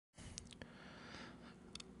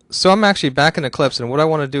So I'm actually back in Eclipse, and what I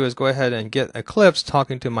want to do is go ahead and get Eclipse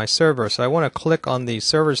talking to my server. So I want to click on the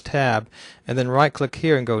Servers tab, and then right-click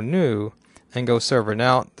here and go New, and go Server.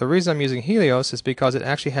 Now, the reason I'm using Helios is because it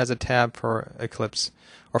actually has a tab for Eclipse,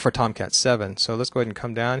 or for Tomcat 7. So let's go ahead and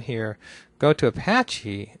come down here, go to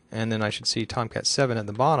Apache, and then I should see Tomcat 7 at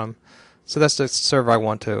the bottom. So that's the server I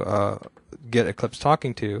want to get Eclipse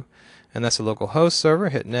talking to, and that's a local host server.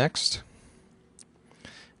 Hit Next.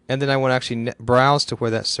 And then I want to actually browse to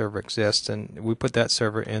where that server exists, and we put that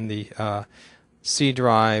server in the C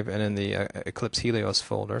drive and in the Eclipse Helios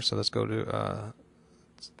folder. So let's go to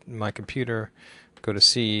my computer, go to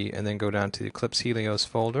C, and then go down to the Eclipse Helios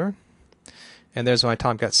folder. And there's my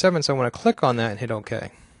Tomcat 7, so I want to click on that and hit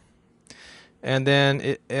OK. And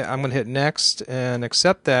then I'm going to hit Next and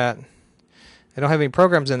accept that. I don't have any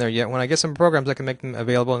programs in there yet. When I get some programs, I can make them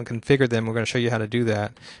available and configure them. We're going to show you how to do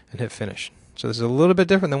that, and hit Finish. So this is a little bit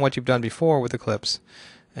different than what you've done before with Eclipse.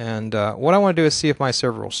 And what I want to do is see if my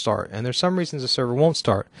server will start. And there's some reasons the server won't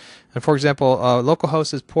start. And for example,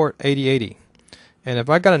 localhost is port 8080. And if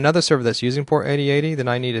I got another server that's using port 8080, then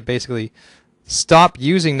I need to basically stop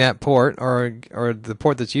using that port, or the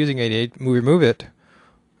port that's using 8080, remove it,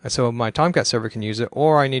 so my Tomcat server can use it,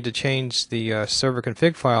 or I need to change the server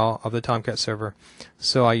config file of the Tomcat server,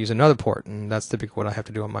 so I use another port, and that's typically what I have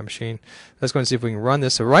to do on my machine. Let's go and see if we can run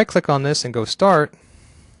this. So right click on this and go Start.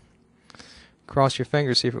 Cross your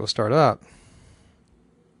fingers, see if it will start up.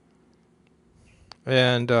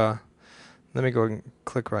 And let me go and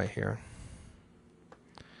click right here.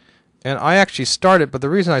 And I actually started, but the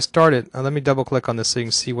reason I started, let me double click on this so you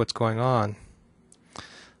can see what's going on.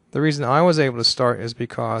 The reason I was able to start is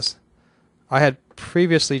because I had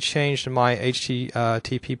previously changed my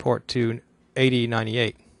HTTP port to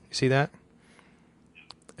 8098. You see that?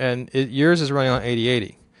 And yours is running on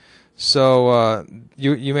 8080. So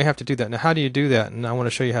you may have to do that. Now, how do you do that? And I want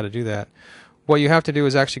to show you how to do that. What you have to do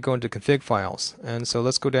is actually go into config files. And so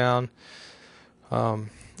let's go down, and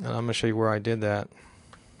I'm going to show you where I did that.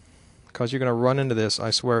 Because you're going to run into this,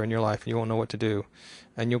 I swear, in your life, and you won't know what to do.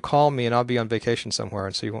 And you'll call me, and I'll be on vacation somewhere,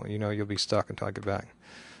 and so you won't, you'll be stuck until I get back.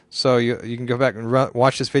 So you can go back and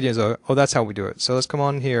watch this video and say, oh, that's how we do it. So let's come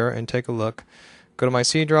on here and take a look. Go to my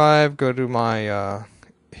C drive, go to my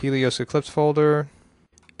Helios Eclipse folder,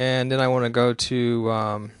 and then I want to go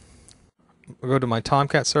to my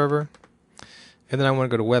Tomcat server, and then I want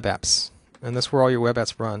to go to Web Apps, and that's where all your web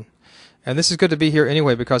apps run. And this is good to be here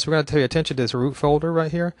anyway, because we're going to pay attention to this root folder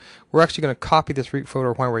right here. We're actually going to copy this root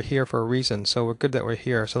folder while we're here for a reason, so we're good that we're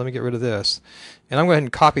here. So let me get rid of this. And I'm going to go ahead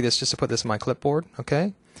and copy this just to put this in my clipboard,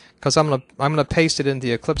 okay? Because I'm going to paste it in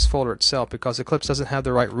the Eclipse folder itself, because Eclipse doesn't have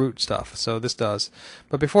the right root stuff, so this does.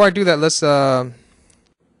 But before I do that, let's go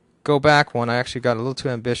back one. I actually got a little too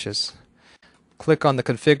ambitious. Click on the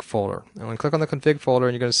config folder. And when you click on the config folder,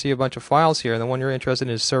 and you're going to see a bunch of files here, and the one you're interested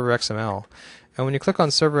in is server XML. And when you click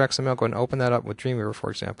on server XML, go ahead and open that up with Dreamweaver, for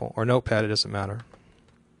example, or Notepad, it doesn't matter.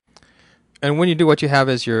 And when you do, what you have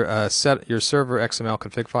is your your server XML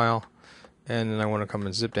config file. And then I want to come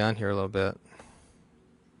and zip down here a little bit.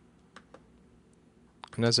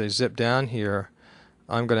 And as I zip down here,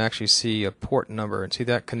 I'm going to actually see a port number. And see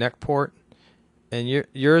that connect port? And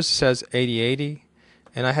yours says 8080,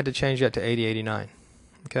 and I had to change that to 8089.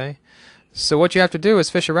 Okay? So what you have to do is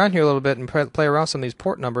fish around here a little bit and play around with some of these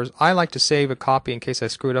port numbers. I like to save a copy in case I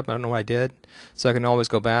screwed up. I don't know what I did, so I can always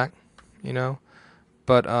go back,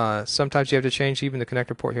 But sometimes you have to change even the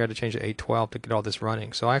connector port here. I had to change to 812 to get all this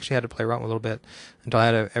running. So I actually had to play around with a little bit until I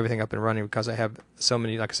had everything up and running, because I have so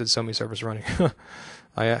many, like I said, so many servers running.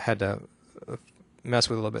 I had to mess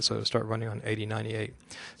with it a little bit so it would start running on 8098.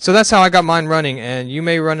 So that's how I got mine running, and you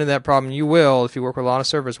may run into that problem. You will if you work with a lot of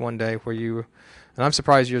servers one day where you... And I'm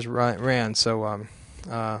surprised yours ran, so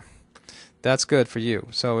that's good for you.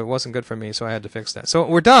 So it wasn't good for me, so I had to fix that. So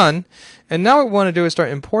we're done, and now what we want to do is start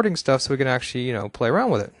importing stuff so we can actually, play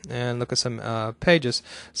around with it and look at some pages.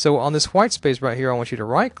 So on this white space right here, I want you to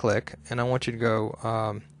right-click, and I want you to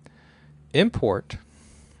go Import,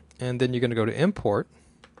 and then you're going to go to Import,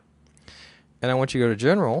 and I want you to go to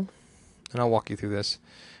General, and I'll walk you through this.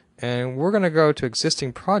 And we're going to go to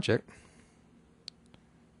Existing Project,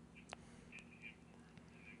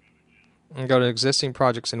 and go to Existing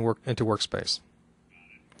Projects and into Workspace.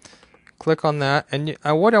 Click on that, and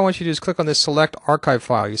what I want you to do is click on this Select Archive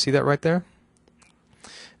File. You see that right there?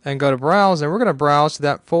 And go to Browse, and we're going to browse to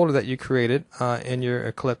that folder that you created in your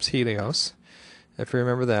Eclipse Helios, if you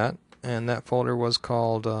remember that. And that folder was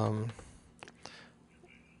called, we're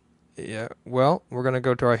going to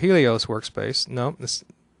go to our Helios workspace. No, this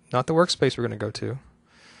not the workspace we're going to go to.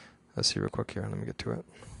 Let's see real quick here. Let me get to it.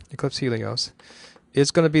 Eclipse Helios.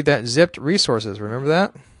 It's going to be that zipped resources. Remember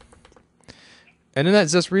that? And in that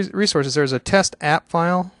just resources, there's a test app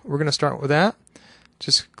file. We're going to start with that.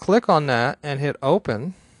 Just click on that and hit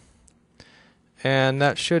open. And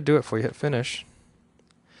that should do it for you. Hit finish.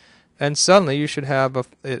 And suddenly you should have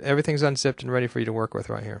everything's unzipped and ready for you to work with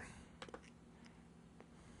right here.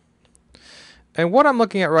 And what I'm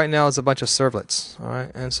looking at right now is a bunch of servlets. All right,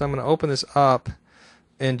 and so I'm going to open this up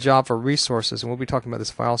in Java resources, and we'll be talking about this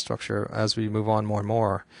file structure as we move on more and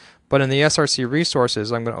more. But in the SRC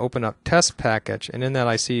resources, I'm going to open up test package, and in that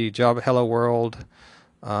I see Java Hello World.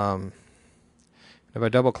 If I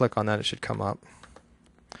double click on that, it should come up,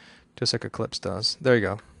 just like Eclipse does. There you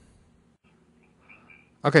go.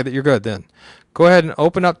 Okay, you're good then. Go ahead and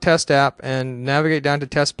open up test app and navigate down to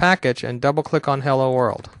test package and double click on Hello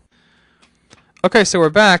World. Okay, so we're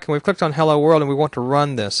back and we've clicked on Hello World and we want to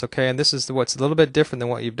run this, okay? And this is what's a little bit different than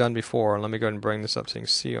what you've done before. Let me go ahead and bring this up so you can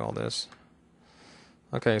see all this.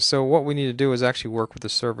 Okay, so what we need to do is actually work with the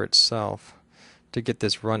server itself to get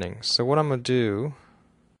this running. So what I'm going to do,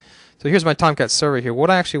 so here's my Tomcat server here. What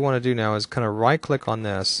I actually want to do now is kind of right click on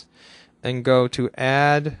this and go to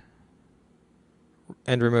add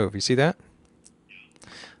and remove. You see that?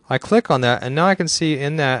 I click on that and now I can see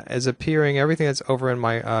in that is appearing everything that's over in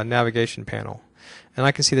my navigation panel. And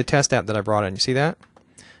I can see the test app that I brought in. You see that?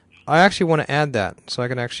 I actually want to add that so I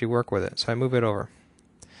can actually work with it. So I move it over.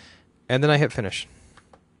 And then I hit finish.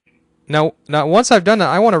 Now once I've done that,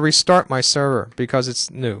 I want to restart my server because it's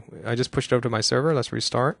new. I just pushed it over to my server. Let's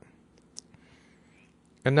restart.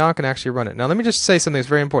 And now I can actually run it. Now let me just say something that's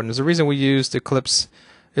very important. There's a reason we used Eclipse.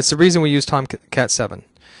 It's the reason we use Tomcat 7.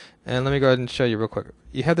 And let me go ahead and show you real quick.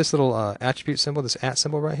 You have this little attribute symbol, this @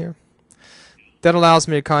 symbol right here. That allows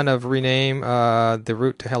me to kind of rename the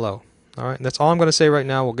root to hello. All right, and that's all I'm going to say right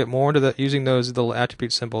now. We'll get more into using those little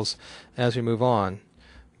attribute symbols as we move on.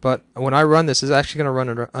 But when I run this, it's actually going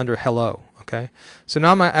to run under hello. Okay, so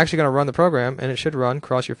now I'm actually going to run the program, and it should run.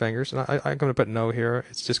 Cross your fingers. And I'm going to put no here.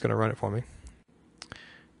 It's just going to run it for me.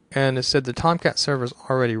 And it said the Tomcat server is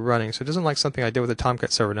already running, so it doesn't like something I did with the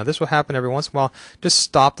Tomcat server. Now this will happen every once in a while. Just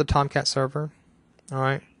stop the Tomcat server. All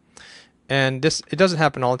right. And it doesn't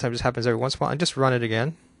happen all the time, it just happens every once in a while. And just run it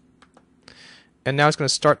again. And now it's going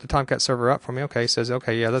to start the Tomcat server up for me. Okay, it says,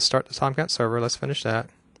 okay, yeah, let's start the Tomcat server. Let's finish that.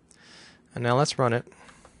 And now let's run it.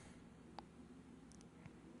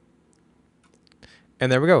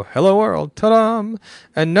 And there we go. Hello world. Ta-da!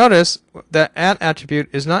 And notice that attribute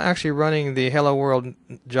is not actually running the Hello World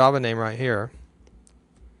Java name right here.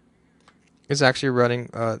 It's actually running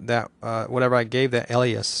whatever I gave that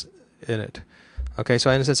alias in it. Okay, so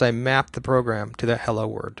in a sense I mapped the program to that hello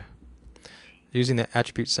word using the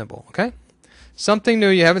attribute symbol. Okay, something new.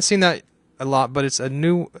 You haven't seen that a lot, but it's a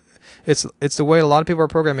new. It's the way a lot of people are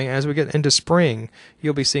programming. As we get into spring,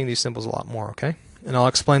 you'll be seeing these symbols a lot more. Okay, and I'll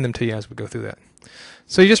explain them to you as we go through that.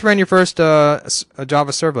 So you just ran your first Java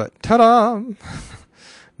servlet. Ta-da!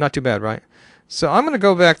 Not too bad, right? So I'm going to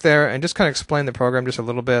go back there and just kind of explain the program just a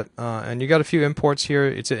little bit. And you got a few imports here.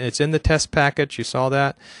 It's in the test package. You saw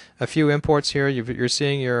that. A few imports here. You're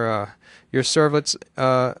seeing your servlets,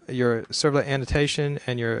 your servlet annotation,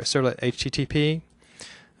 and your servlet HTTP.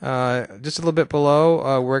 Just a little bit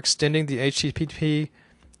below, we're extending the HTTP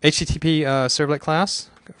servlet class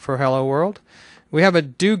for Hello World. We have a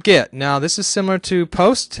do get. Now this is similar to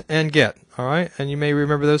post and get. All right, and you may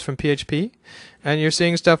remember those from PHP. And you're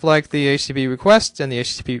seeing stuff like the HTTP request and the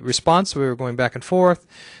HTTP response. We were going back and forth.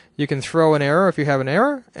 You can throw an error if you have an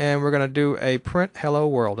error, and we're going to do a print hello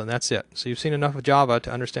world, and that's it. So you've seen enough of Java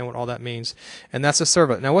to understand what all that means. And that's a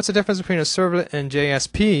servlet. Now what's the difference between a servlet and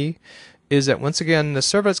JSP is that once again the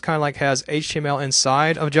servlet's kind of like has HTML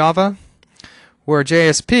inside of Java, where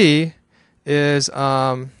JSP is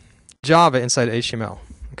Java inside HTML.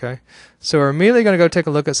 Okay, so we're immediately going to go take a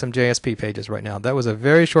look at some JSP pages right now. That was a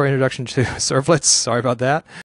very short introduction to servlets. Sorry about that.